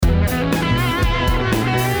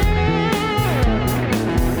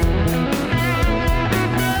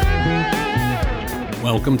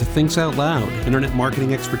Welcome to Thinks Out Loud, internet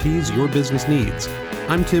marketing expertise your business needs.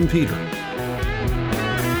 I'm Tim Peter.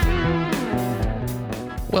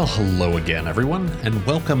 Well, hello again, everyone, and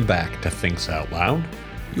welcome back to Thinks Out Loud,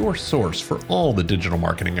 your source for all the digital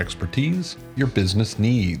marketing expertise your business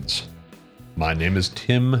needs. My name is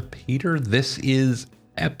Tim Peter. This is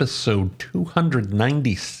episode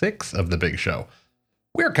 296 of The Big Show.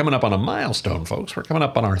 We're coming up on a milestone, folks. We're coming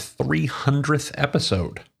up on our 300th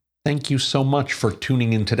episode. Thank you so much for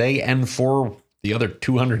tuning in today and for the other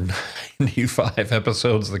 295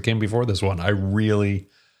 episodes that came before this one. I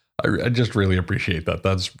just really appreciate that.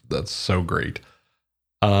 That's so great.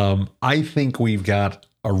 I think we've got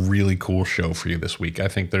a really cool show for you this week. I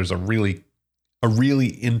think there's a really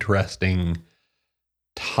interesting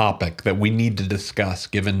topic that we need to discuss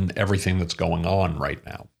given everything that's going on right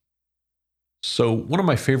now. So one of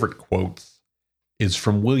my favorite quotes is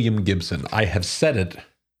from William Gibson. I have said it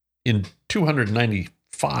in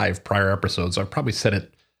 295 prior episodes. I've probably said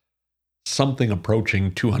it something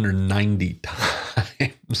approaching 290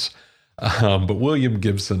 times. But William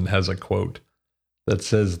Gibson has a quote that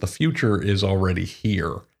says, "The future is already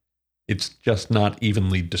here. It's just not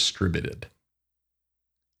evenly distributed."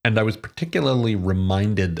 And I was particularly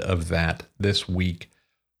reminded of that this week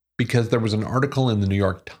because there was an article in the New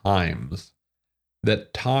York Times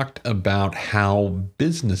that talked about how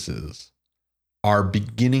businesses are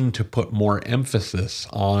beginning to put more emphasis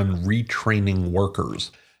on retraining workers,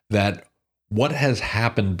 that what has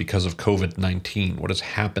happened because of COVID-19, what has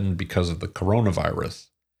happened because of the coronavirus,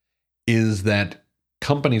 is that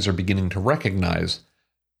companies are beginning to recognize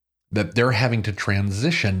that they're having to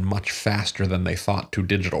transition much faster than they thought to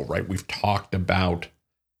digital, right? We've talked about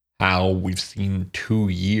how we've seen 2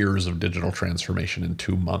 years of digital transformation in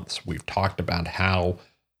 2 months. We've talked about how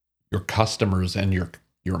your customers and your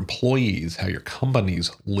employees, how your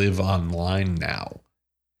companies live online now,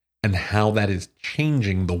 and how that is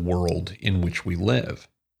changing the world in which we live.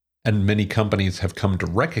 And many companies have come to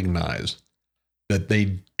recognize that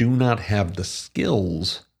they do not have the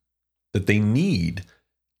skills that they need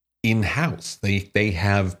in-house. They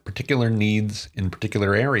have particular needs in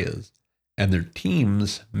particular areas, and their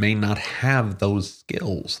teams may not have those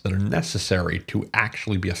skills that are necessary to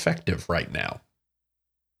actually be effective right now.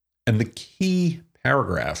 And the key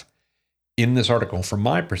paragraph in this article, from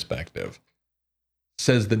my perspective,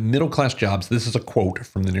 says that middle-class jobs, this is a quote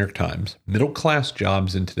from the New York Times, middle-class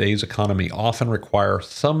jobs in today's economy often require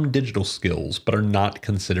some digital skills but are not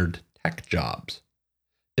considered tech jobs.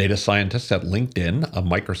 Data scientists at LinkedIn, a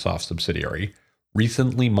Microsoft subsidiary,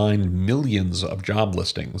 recently mined millions of job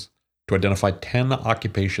listings to identify 10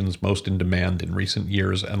 occupations most in demand in recent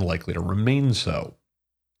years and likely to remain so.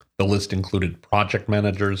 The list included project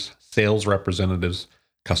managers, sales representatives,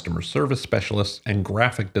 customer service specialists, and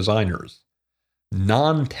graphic designers,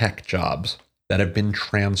 non-tech jobs that have been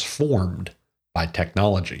transformed by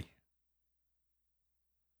technology.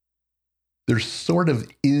 There sort of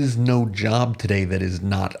is no job today that is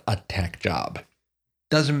not a tech job.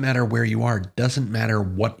 Doesn't matter where you are, doesn't matter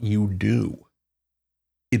what you do.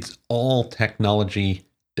 It's all technology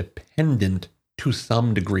dependent to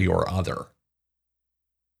some degree or other.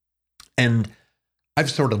 And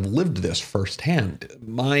I've sort of lived this firsthand.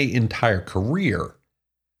 My entire career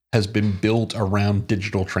has been built around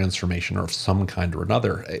digital transformation of some kind or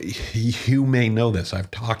another. You may know this.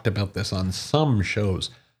 I've talked about this on some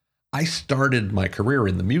shows. I started my career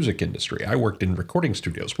in the music industry. I worked in recording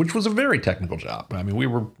studios, which was a very technical job. I mean,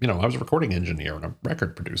 I was a recording engineer and a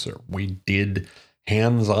record producer. We did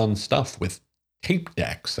hands-on stuff with tape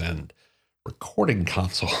decks and recording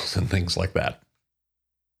consoles and things like that.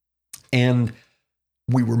 And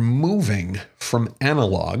we were moving from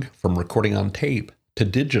analog, from recording on tape, to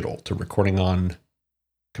digital, to recording on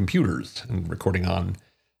computers and recording on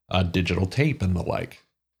digital tape and the like.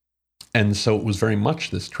 And so it was very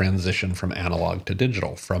much this transition from analog to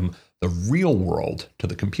digital, from the real world to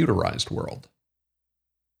the computerized world.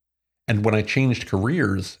 And when I changed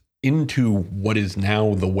careers into what is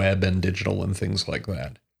now the web and digital and things like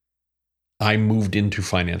that, I moved into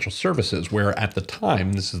financial services, where at the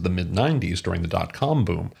time, this is the mid-90s during the dot-com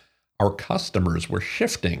boom, our customers were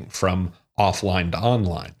shifting from offline to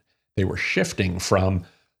online. They were shifting from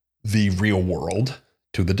the real world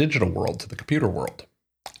to the digital world, to the computer world.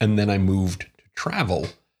 And then I moved to travel.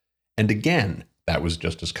 And again, that was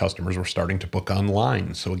just as customers were starting to book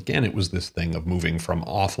online. So again, it was this thing of moving from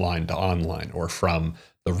offline to online, or from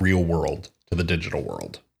the real world to the digital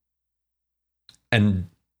world. And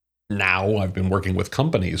now I've been working with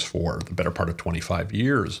companies for the better part of 25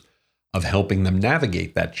 years of helping them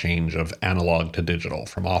navigate that change of analog to digital,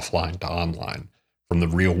 from offline to online, from the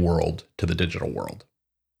real world to the digital world.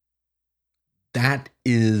 That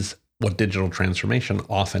is what digital transformation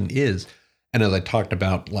often is. And as I talked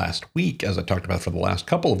about last week, as I talked about for the last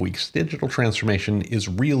couple of weeks, digital transformation is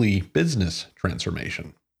really business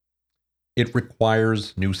transformation. It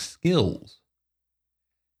requires new skills.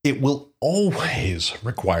 It will always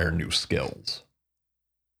require new skills.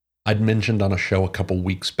 I'd mentioned on a show a couple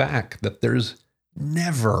weeks back that there's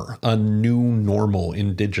never a new normal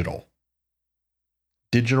in digital.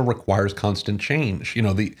 Digital requires constant change.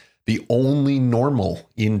 The only normal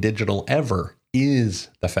in digital ever is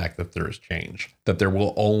the fact that there is change, that there will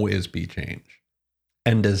always be change.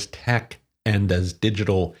 And as tech and as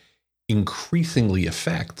digital increasingly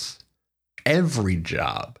affects every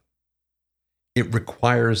job, it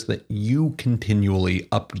requires that you continually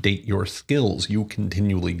update your skills, you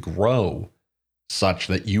continually grow such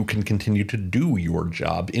that you can continue to do your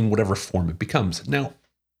job in whatever form it becomes. Now,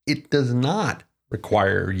 it does not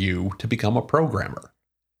require you to become a programmer.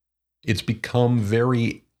 It's become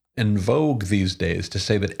very in vogue these days to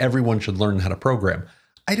say that everyone should learn how to program.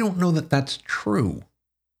 I don't know that that's true.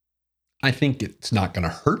 I think it's not going to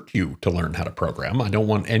hurt you to learn how to program. I don't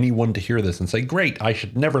want anyone to hear this and say, great, I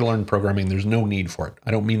should never learn programming. There's no need for it.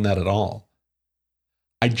 I don't mean that at all.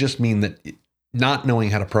 I just mean that not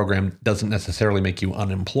knowing how to program doesn't necessarily make you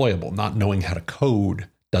unemployable. Not knowing how to code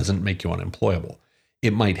doesn't make you unemployable.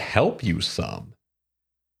 It might help you some.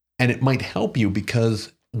 And it might help you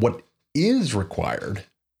because what is required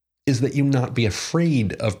is that you not be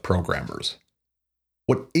afraid of programmers.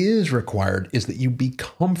 What is required is that you be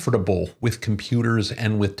comfortable with computers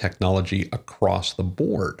and with technology across the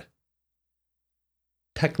board.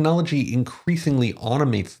 Technology increasingly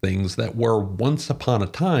automates things that were once upon a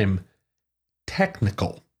time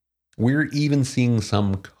technical. We're even seeing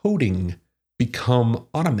some coding become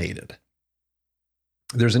automated.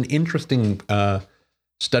 There's an interesting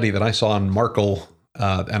study that I saw on Markle,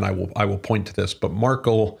 and I will point to this, but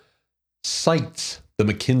Markle cites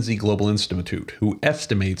the McKinsey Global Institute, who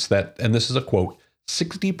estimates that, and this is a quote,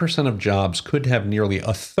 60% of jobs could have nearly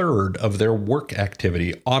a third of their work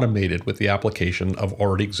activity automated with the application of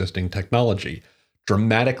already existing technology,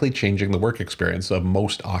 dramatically changing the work experience of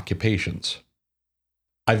most occupations.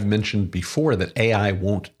 I've mentioned before that AI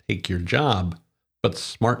won't take your job, but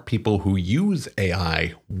smart people who use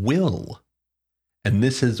AI will. And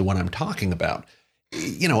this is what I'm talking about.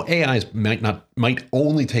 AIs might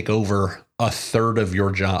only take over a third of your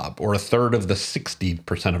job or a third of the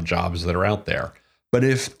 60% of jobs that are out there. But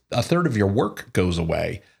if a third of your work goes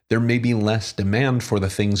away, there may be less demand for the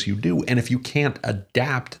things you do. And if you can't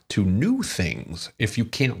adapt to new things, if you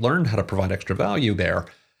can't learn how to provide extra value there,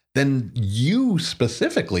 then you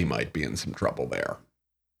specifically might be in some trouble there.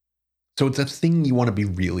 So it's a thing you want to be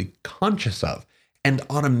really conscious of. And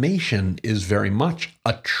automation is very much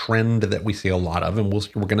a trend that we see a lot of, and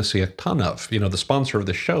we're going to see a ton of. The sponsor of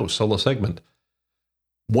the show, Solo Segment,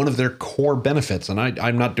 one of their core benefits, and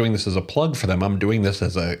I'm not doing this as a plug for them, I'm doing this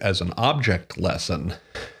as an object lesson.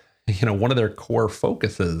 One of their core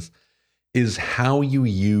focuses is how you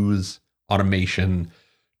use automation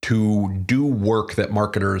to do work that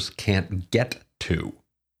marketers can't get to.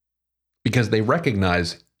 Because they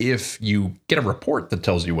recognize if you get a report that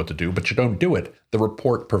tells you what to do, but you don't do it, the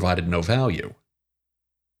report provided no value.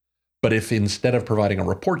 But if instead of providing a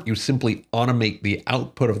report, you simply automate the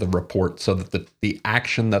output of the report so that the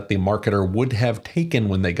action that the marketer would have taken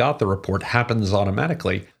when they got the report happens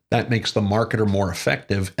automatically, that makes the marketer more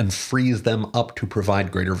effective and frees them up to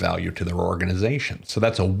provide greater value to their organization. So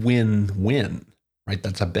that's a win-win, right?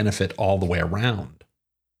 That's a benefit all the way around.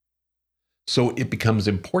 So it becomes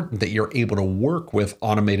important that you're able to work with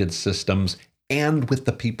automated systems and with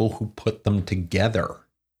the people who put them together.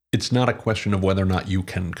 It's not a question of whether or not you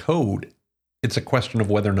can code. It's a question of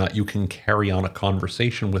whether or not you can carry on a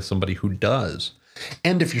conversation with somebody who does.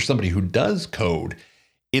 And if you're somebody who does code,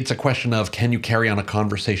 it's a question of, can you carry on a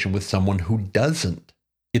conversation with someone who doesn't?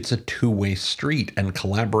 It's a two-way street, and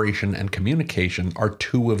collaboration and communication are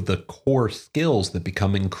two of the core skills that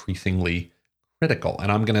become increasingly critical.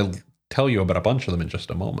 And I'm going to tell you about a bunch of them in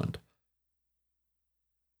just a moment.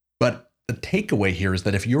 But the takeaway here is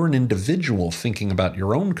that if you're an individual thinking about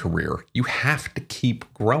your own career, you have to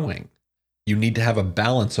keep growing. You need to have a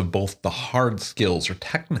balance of both the hard skills or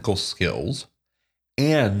technical skills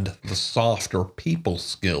and the soft or people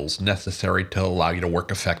skills necessary to allow you to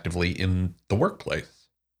work effectively in the workplace.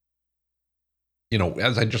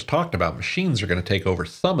 As I just talked about, machines are going to take over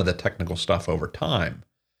some of the technical stuff over time.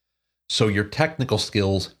 So your technical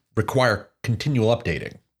skills require continual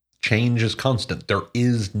updating. Change is constant. There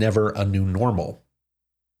is never a new normal.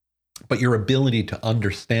 But your ability to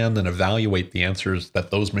understand and evaluate the answers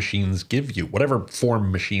that those machines give you, whatever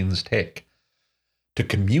form machines take, to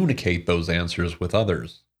communicate those answers with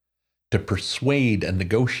others, to persuade and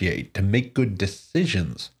negotiate, to make good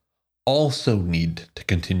decisions, also need to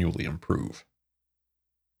continually improve.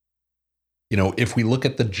 If we look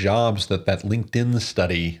at the jobs that LinkedIn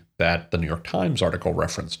study that the New York Times article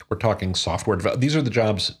referenced, we're talking software development. These are the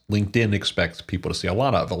jobs LinkedIn expects people to see a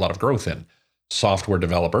lot of growth in. Software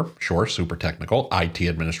developer, sure, super technical. IT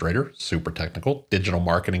administrator, super technical. Digital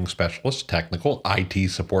marketing specialist, technical. IT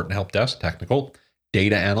support and help desk, technical.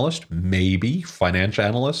 Data analyst, maybe. Financial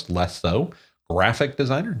analyst, less so. Graphic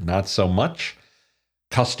designer, not so much.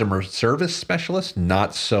 Customer service specialist,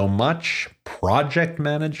 not so much. Project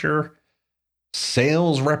manager,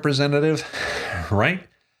 sales representative, right?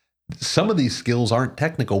 Some of these skills aren't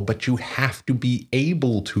technical, but you have to be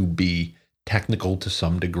able to be technical to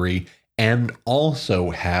some degree and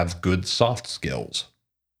also have good soft skills.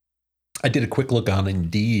 I did a quick look on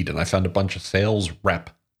Indeed and I found a bunch of sales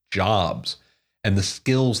rep jobs. And the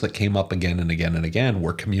skills that came up again and again and again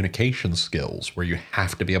were communication skills, where you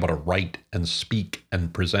have to be able to write and speak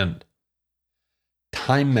and present.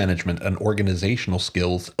 Time management and organizational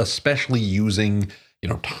skills, especially using,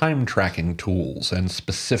 time tracking tools and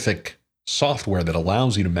specific software that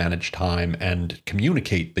allows you to manage time and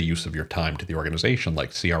communicate the use of your time to the organization, like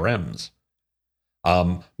CRMs.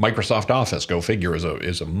 Microsoft Office, go figure,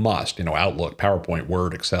 is a must. Outlook, PowerPoint,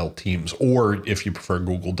 Word, Excel, Teams, or if you prefer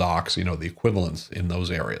Google Docs, the equivalents in those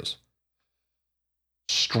areas.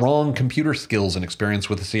 Strong computer skills and experience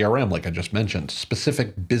with the CRM, like I just mentioned.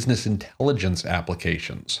 Specific business intelligence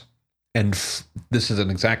applications. And this is an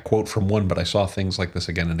exact quote from one, but I saw things like this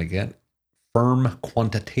again and again. Firm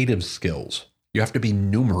quantitative skills. You have to be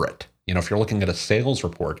numerate. If you're looking at a sales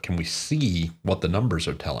report, can we see what the numbers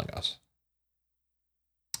are telling us?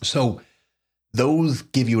 So those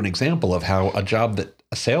give you an example of how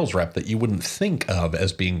a sales rep that you wouldn't think of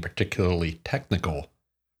as being particularly technical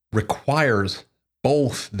requires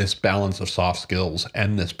both this balance of soft skills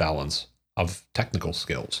and this balance of technical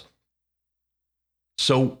skills.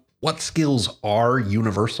 So what skills are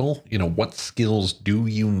universal? What skills do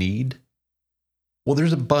you need? Well,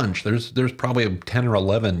 there's a bunch. There's probably 10 or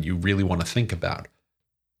 11 you really want to think about.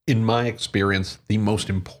 In my experience, the most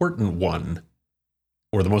important one,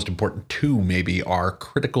 or the most important two maybe, are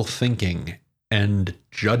critical thinking and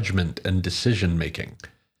judgment and decision making.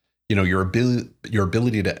 Your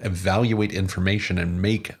ability to evaluate information and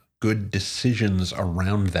make good decisions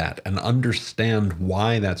around that and understand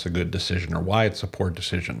why that's a good decision or why it's a poor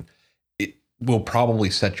decision. It will probably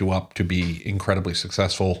set you up to be incredibly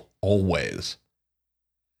successful always.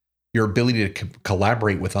 Your ability to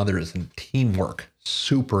collaborate with others and teamwork,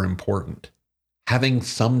 super important. Having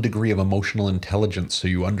some degree of emotional intelligence so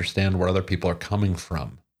you understand where other people are coming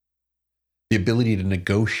from. The ability to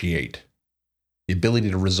negotiate. The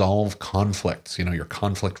ability to resolve conflicts, your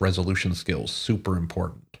conflict resolution skills, super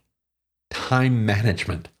important. Time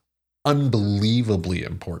management, unbelievably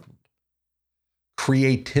important.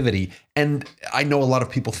 Creativity, and I know a lot of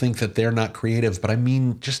people think that they're not creative, but I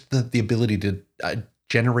mean just the ability to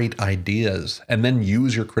generate ideas and then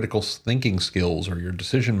use your critical thinking skills or your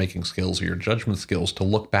decision-making skills or your judgment skills to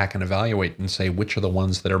look back and evaluate and say which are the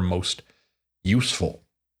ones that are most useful.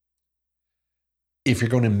 If you're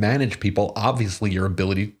going to manage people, obviously your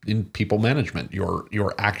ability in people management,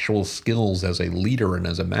 your actual skills as a leader and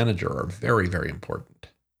as a manager are very, very important.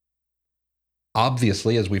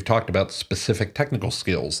 Obviously, as we've talked about, specific technical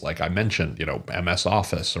skills, like I mentioned, MS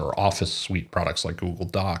Office or Office suite products like Google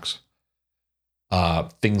Docs.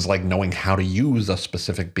 Things like knowing how to use a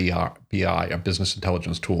specific BI, a business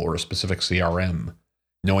intelligence tool, or a specific CRM.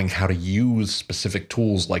 Knowing how to use specific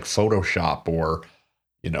tools like Photoshop or,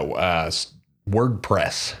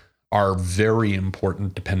 WordPress are very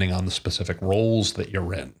important depending on the specific roles that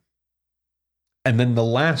you're in. And then the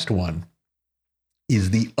last one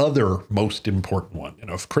is the other most important one.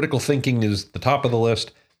 If critical thinking is the top of the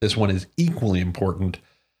list, this one is equally important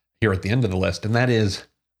here at the end of the list, and that is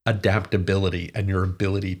adaptability and your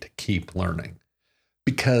ability to keep learning.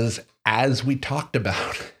 Because as we talked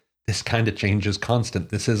about, this kind of change is constant.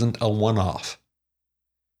 This isn't a one-off.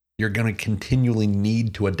 You're going to continually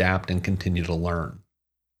need to adapt and continue to learn.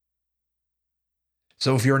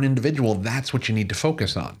 So if you're an individual, that's what you need to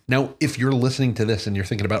focus on. Now, if you're listening to this and you're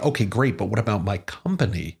thinking about, okay, great, but what about my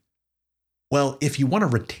company? Well, if you want to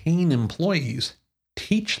retain employees,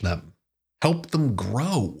 teach them, help them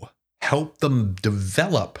grow, help them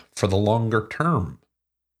develop for the longer term.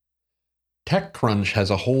 TechCrunch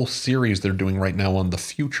has a whole series they're doing right now on the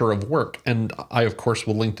future of work, and I, of course,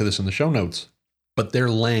 will link to this in the show notes. But they're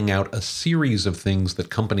laying out a series of things that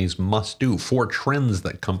companies must do, 4 trends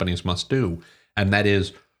that companies must do. And that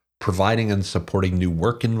is providing and supporting new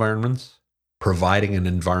work environments, providing an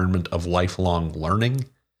environment of lifelong learning,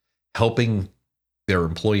 helping their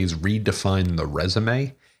employees redefine the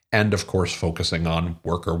resume, and of course, focusing on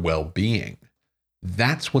worker well-being.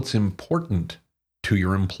 That's what's important to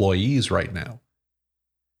your employees right now.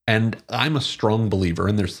 And I'm a strong believer,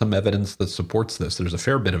 and there's some evidence that supports this. There's a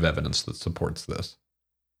fair bit of evidence that supports this,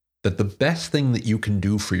 that the best thing that you can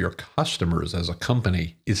do for your customers as a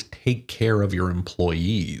company is take care of your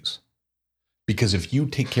employees. Because if you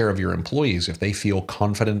take care of your employees, if they feel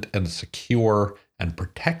confident and secure and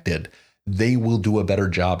protected, they will do a better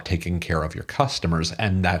job taking care of your customers,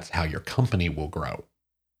 and that's how your company will grow.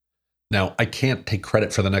 Now, I can't take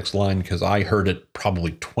credit for the next line because I heard it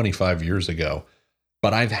probably 25 years ago,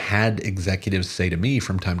 but I've had executives say to me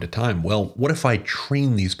from time to time, well, what if I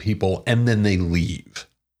train these people and then they leave?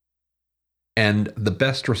 And the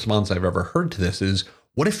best response I've ever heard to this is,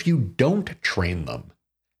 what if you don't train them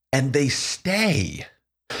and they stay?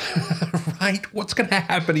 Right? What's going to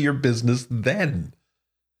happen to your business then?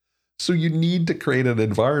 So you need to create an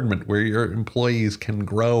environment where your employees can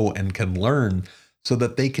grow and can learn so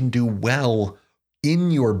that they can do well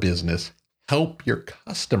in your business, help your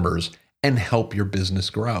customers, and help your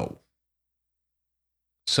business grow.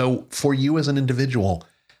 So for you as an individual,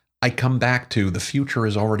 I come back to the future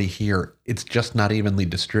is already here. It's just not evenly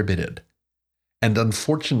distributed. And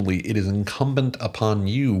unfortunately, it is incumbent upon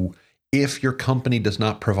you, if your company does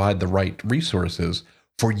not provide the right resources,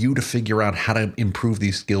 for you to figure out how to improve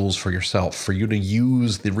these skills for yourself, for you to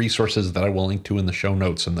use the resources that I will link to in the show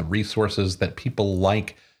notes and the resources that people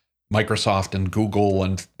like Microsoft and Google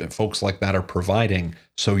and folks like that are providing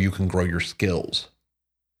so you can grow your skills.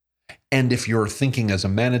 And if you're thinking as a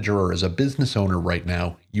manager or as a business owner right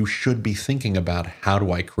now, you should be thinking about, how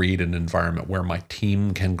do I create an environment where my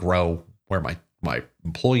team can grow, where my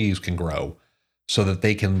employees can grow, so that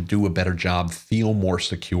they can do a better job, feel more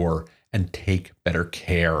secure, and take better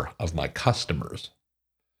care of my customers.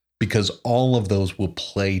 Because all of those will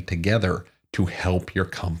play together to help your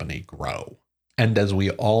company grow. And as we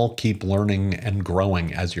all keep learning and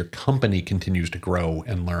growing, as your company continues to grow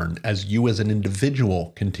and learn, as you as an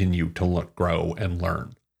individual continue to grow and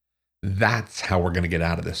learn, that's how we're going to get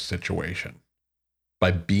out of this situation.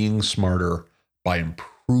 By being smarter, by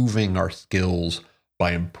improving our skills,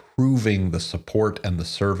 by improving the support and the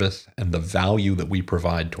service and the value that we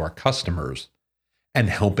provide to our customers, and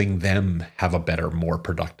helping them have a better, more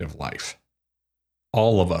productive life.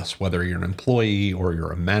 All of us, whether you're an employee or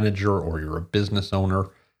you're a manager or you're a business owner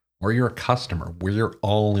or you're a customer, we're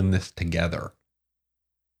all in this together.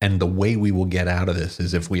 And the way we will get out of this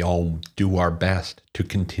is if we all do our best to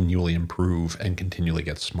continually improve and continually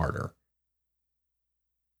get smarter.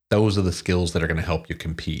 Those are the skills that are going to help you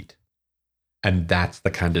compete. And that's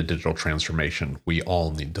the kind of digital transformation we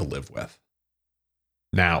all need to live with.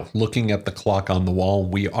 Now, looking at the clock on the wall,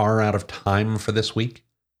 we are out of time for this week.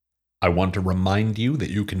 I want to remind you that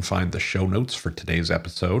you can find the show notes for today's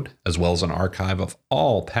episode, as well as an archive of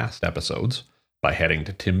all past episodes, by heading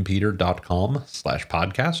to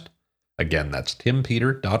timpeter.com/podcast. Again, that's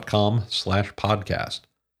timpeter.com/podcast.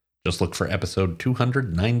 Just look for episode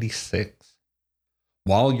 296.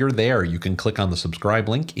 While you're there, you can click on the subscribe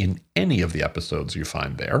link in any of the episodes you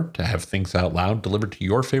find there to have Thinks Out Loud delivered to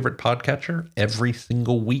your favorite podcatcher every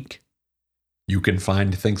single week. You can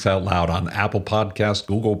find Thinks Out Loud on Apple Podcasts,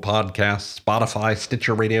 Google Podcasts, Spotify,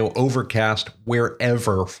 Stitcher Radio, Overcast,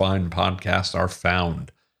 wherever fine podcasts are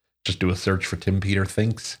found. Just do a search for Tim Peter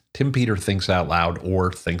Thinks Out Loud,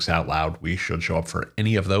 or Thinks Out Loud. We should show up for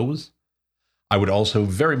any of those. I would also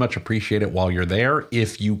very much appreciate it while you're there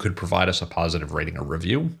if you could provide us a positive rating or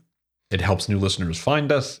review. It helps new listeners find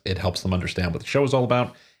us, it helps them understand what the show is all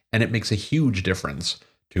about, and it makes a huge difference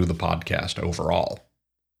to the podcast overall.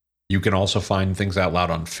 You can also find Things Out Loud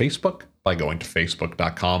on Facebook by going to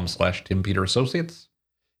facebook.com/TimPeterAssociates.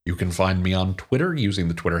 You can find me on Twitter using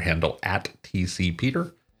the Twitter handle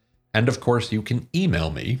 @TCPeter. And of course, you can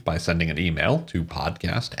email me by sending an email to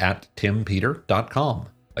podcast@timpeter.com.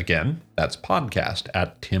 Again, that's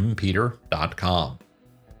podcast@timpeter.com.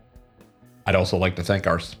 I'd also like to thank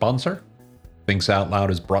our sponsor. Thinks Out Loud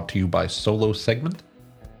is brought to you by Solo Segment.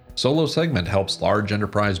 Solo Segment helps large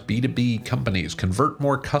enterprise B2B companies convert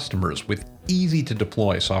more customers with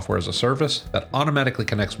easy-to-deploy software as a service that automatically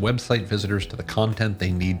connects website visitors to the content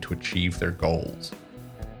they need to achieve their goals.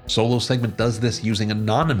 Solo Segment does this using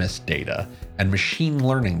anonymous data and machine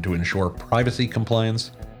learning to ensure privacy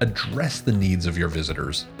compliance, address the needs of your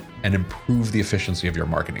visitors, and improve the efficiency of your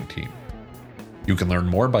marketing team. You can learn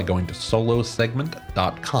more by going to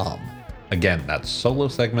solosegment.com. Again, that's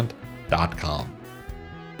solosegment.com.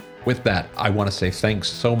 With that, I want to say thanks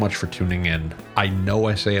so much for tuning in. I know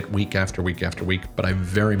I say it week after week after week, but I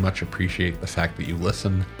very much appreciate the fact that you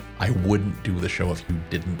listen. I wouldn't do the show if you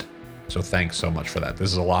didn't. So thanks so much for that.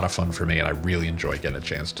 This is a lot of fun for me, and I really enjoy getting a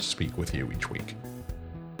chance to speak with you each week.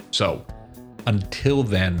 So until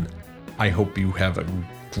then, I hope you have a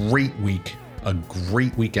great week, a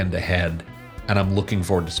great weekend ahead, and I'm looking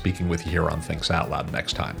forward to speaking with you here on Thinks Out Loud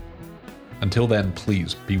next time. Until then,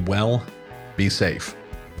 please be well, be safe,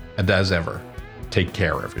 and as ever, take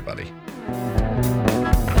care, everybody.